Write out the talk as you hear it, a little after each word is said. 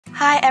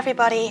Hi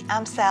everybody,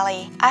 I'm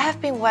Sally. I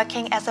have been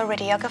working as a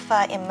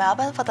radiographer in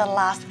Melbourne for the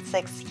last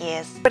 6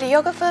 years.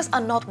 Radiographers are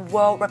not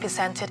well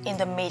represented in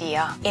the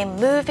media. In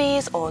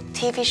movies or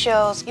TV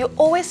shows, you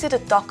always see the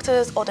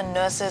doctors or the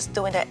nurses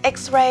doing the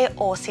X-ray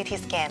or CT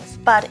scans.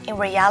 But in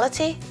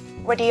reality,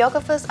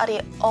 radiographers are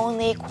the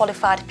only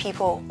qualified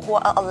people who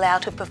are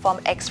allowed to perform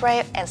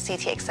X-ray and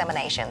CT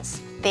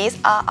examinations. These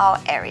are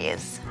our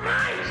areas.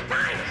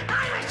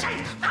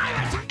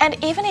 And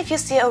even if you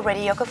see a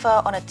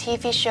radiographer on a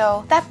TV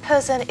show, that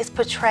person is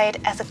portrayed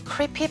as a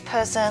creepy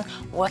person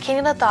working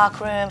in a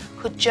dark room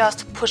who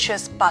just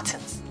pushes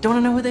buttons. Don't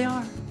want to know who they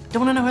are.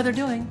 Don't want to know how they're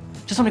doing.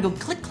 Just want to go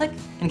click, click,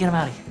 and get them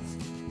out of here.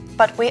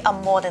 But we are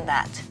more than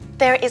that.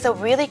 There is a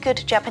really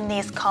good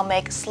Japanese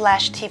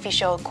comic/TV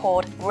show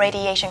called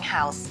Radiation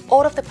House.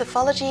 All of the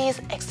pathologies,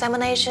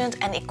 examinations,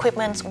 and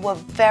equipments were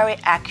very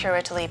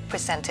accurately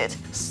presented.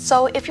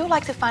 So if you'd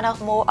like to find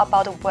out more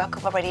about the work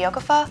of a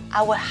radiographer,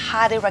 I would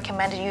highly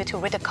recommend you to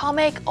read the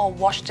comic or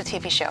watch the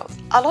TV shows.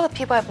 A lot of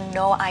people have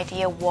no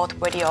idea what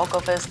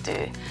radiographers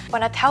do.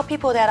 When I tell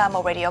people that I'm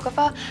a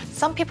radiographer,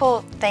 some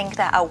people think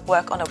that I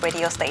work on a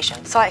radio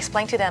station. So I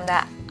explain to them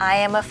that I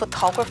am a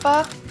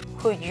photographer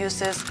who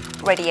uses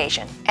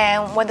radiation.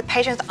 And when the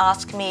patients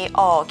ask me,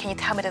 oh, can you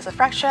tell me there's a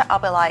fracture? I'll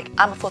be like,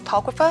 I'm a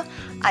photographer,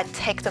 I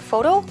take the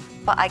photo,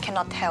 but I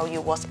cannot tell you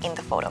what's in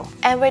the photo.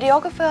 And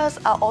radiographers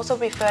are also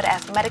referred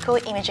as medical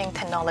imaging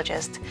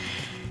technologists.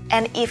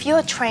 And if you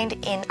are trained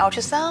in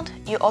ultrasound,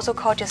 you also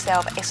call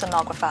yourself a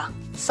sonographer.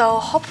 So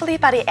hopefully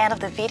by the end of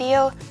the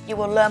video, you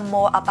will learn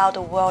more about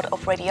the world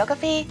of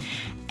radiography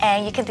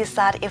and you can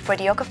decide if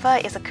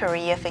radiographer is a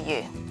career for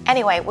you.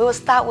 Anyway, we will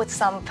start with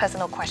some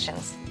personal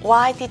questions.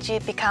 Why did you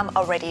become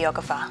a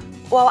radiographer?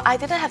 Well, I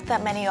didn't have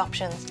that many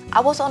options.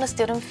 I was on a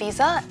student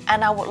visa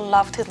and I would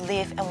love to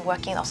live and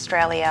work in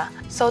Australia.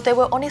 So there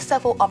were only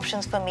several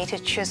options for me to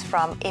choose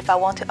from if I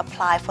want to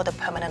apply for the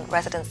permanent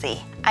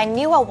residency. I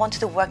knew I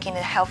wanted to work in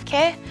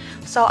healthcare,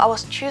 so I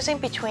was choosing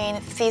between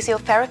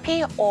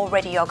physiotherapy or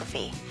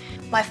radiography.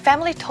 My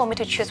family told me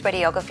to choose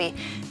radiography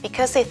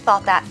because they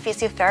thought that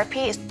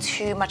physiotherapy is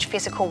too much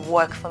physical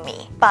work for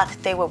me, but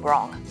they were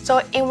wrong. So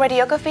in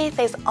radiography,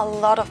 there's a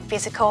lot of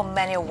physical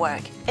manual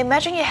work.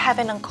 Imagine you have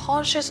an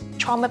unconscious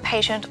trauma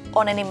patient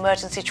on an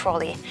emergency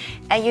trolley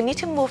and you need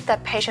to move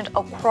that patient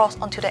across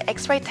onto the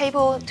X-ray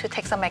table to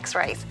take some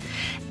X-rays.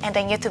 And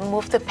then you have to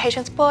move the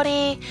patient's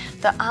body,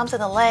 the arms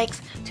and the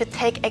legs to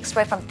take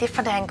X-ray from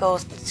different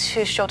angles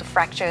to show the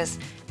fractures.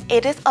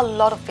 It is a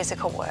lot of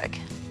physical work.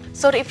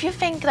 So if you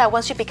think that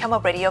once you become a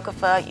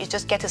radiographer, you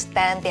just get to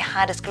stand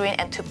behind the screen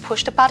and to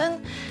push the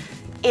button,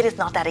 it is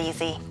not that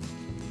easy.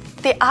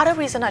 The other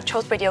reason I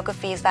chose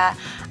radiography is that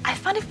I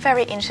find it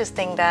very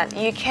interesting that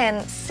you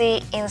can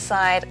see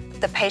inside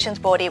the patient's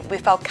body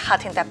without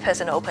cutting that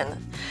person open.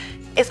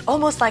 It's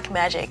almost like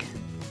magic.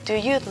 Do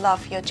you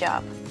love your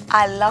job?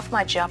 I love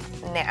my job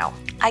now.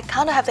 I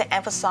kind of have to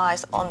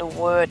emphasize on the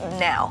word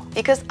now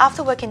because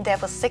after working there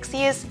for 6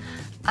 years,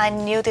 I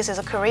knew this is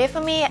a career for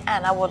me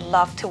and I would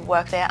love to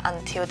work there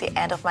until the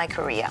end of my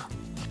career.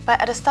 But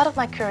at the start of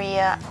my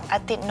career, I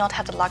did not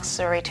have the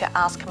luxury to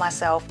ask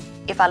myself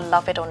if I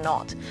love it or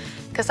not,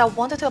 because I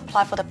wanted to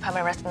apply for the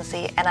permanent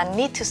residency and I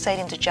need to stay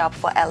in the job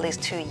for at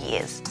least 2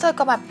 years. After I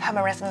got my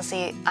permanent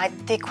residency, I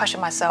did question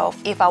myself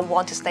if I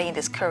want to stay in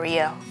this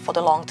career for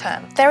the long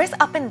term. There is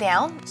up and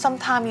down.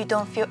 Sometimes you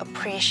don't feel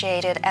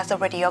appreciated as a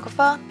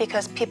radiographer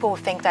because people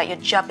will think that your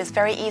job is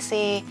very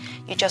easy,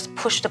 you just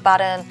push the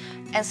button,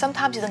 and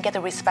sometimes you don't get the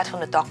respect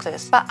from the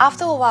doctors. But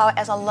after a while,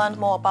 as I learned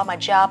more about my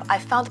job, I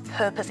found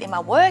purpose in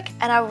my work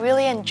and I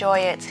really enjoy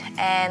it.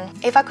 And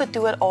if I could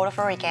do it all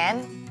over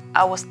again,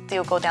 I would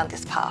still go down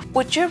this path.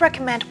 Would you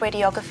recommend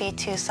radiography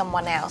to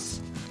someone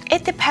else?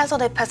 It depends on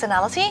their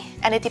personality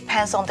and it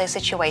depends on their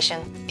situation.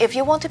 If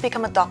you want to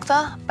become a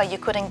doctor but you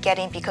couldn't get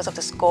in because of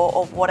the score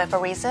or whatever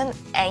reason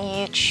and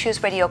you choose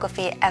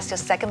radiography as your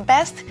second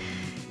best,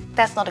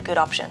 that's not a good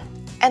option.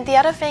 And the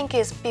other thing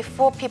is,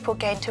 before people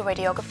get into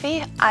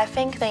radiography, I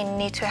think they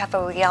need to have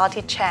a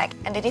reality check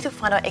and they need to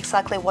find out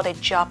exactly what their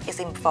job is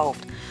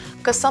involved.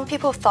 Because some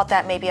people thought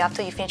that maybe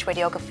after you finish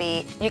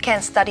radiography, you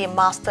can study a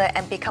master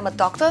and become a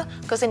doctor,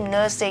 because in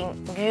nursing,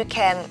 you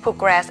can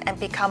progress and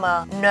become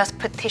a nurse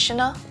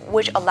practitioner,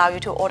 which allow you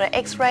to order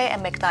X-ray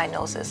and make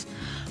diagnosis.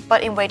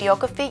 But in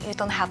radiography, you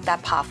don't have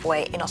that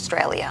pathway in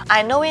Australia.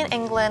 I know in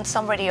England,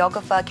 some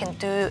radiographer can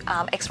do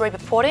X-ray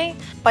reporting,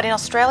 but in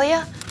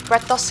Australia,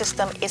 red dot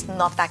system is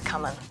not that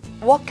common.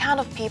 What kind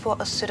of people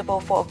are suitable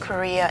for a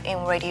career in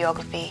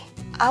radiography?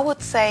 I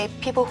would say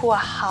people who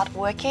are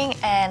hardworking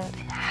and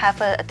have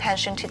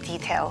attention to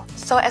detail.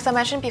 So as I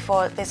mentioned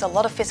before, there's a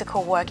lot of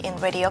physical work in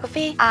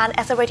radiography, and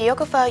as a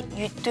radiographer,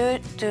 you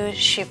do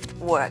shift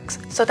works.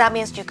 So that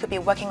means you could be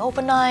working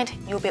overnight,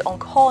 you'll be on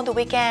call on the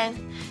weekend.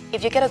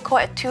 If you get a call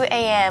at 2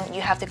 a.m.,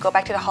 you have to go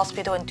back to the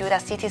hospital and do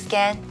that CT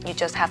scan, you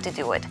just have to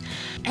do it.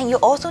 And you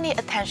also need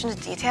attention to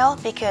detail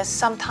because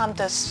sometimes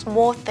the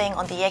small thing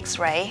on the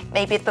X-ray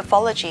may be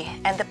pathology,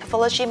 and the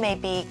pathology may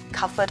be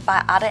covered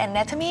by other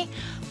anatomy,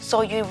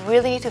 So you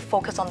really need to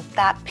focus on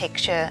that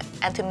picture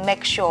and to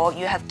make sure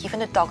you have given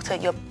the doctor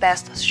your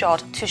best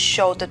shot to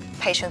show the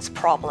patient's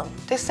problem.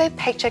 They say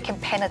picture can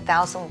paint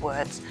 1,000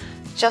 words.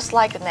 Just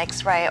like an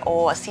X-ray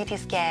or a CT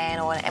scan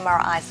or an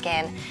MRI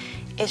scan,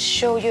 it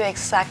shows you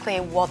exactly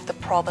what the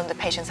problem the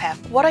patients have.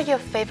 What are your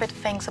favorite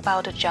things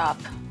about the job?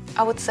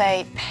 I would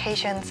say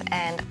patients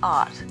and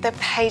art. The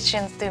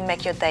patients do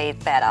make your day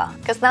better.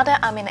 Because now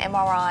that I'm in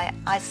MRI,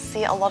 I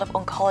see a lot of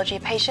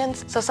oncology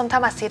patients. So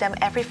sometimes I see them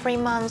every 3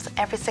 months,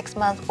 every 6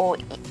 months, or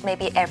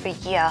maybe every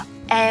year.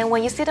 And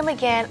when you see them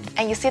again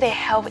and you see their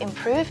health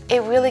improve,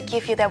 it really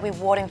gives you that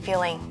rewarding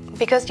feeling.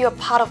 Because you're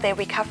part of their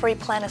recovery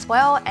plan as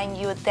well, and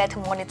you're there to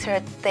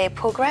monitor their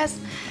progress.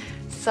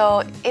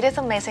 So it is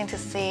amazing to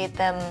see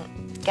them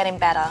getting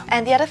better.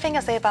 And the other thing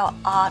I say about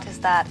art is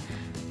that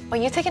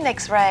when you take an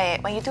X-ray,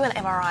 when you do an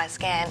MRI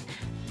scan,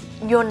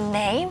 your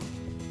name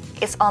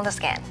is on the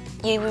scan.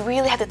 You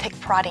really have to take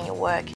pride in your work.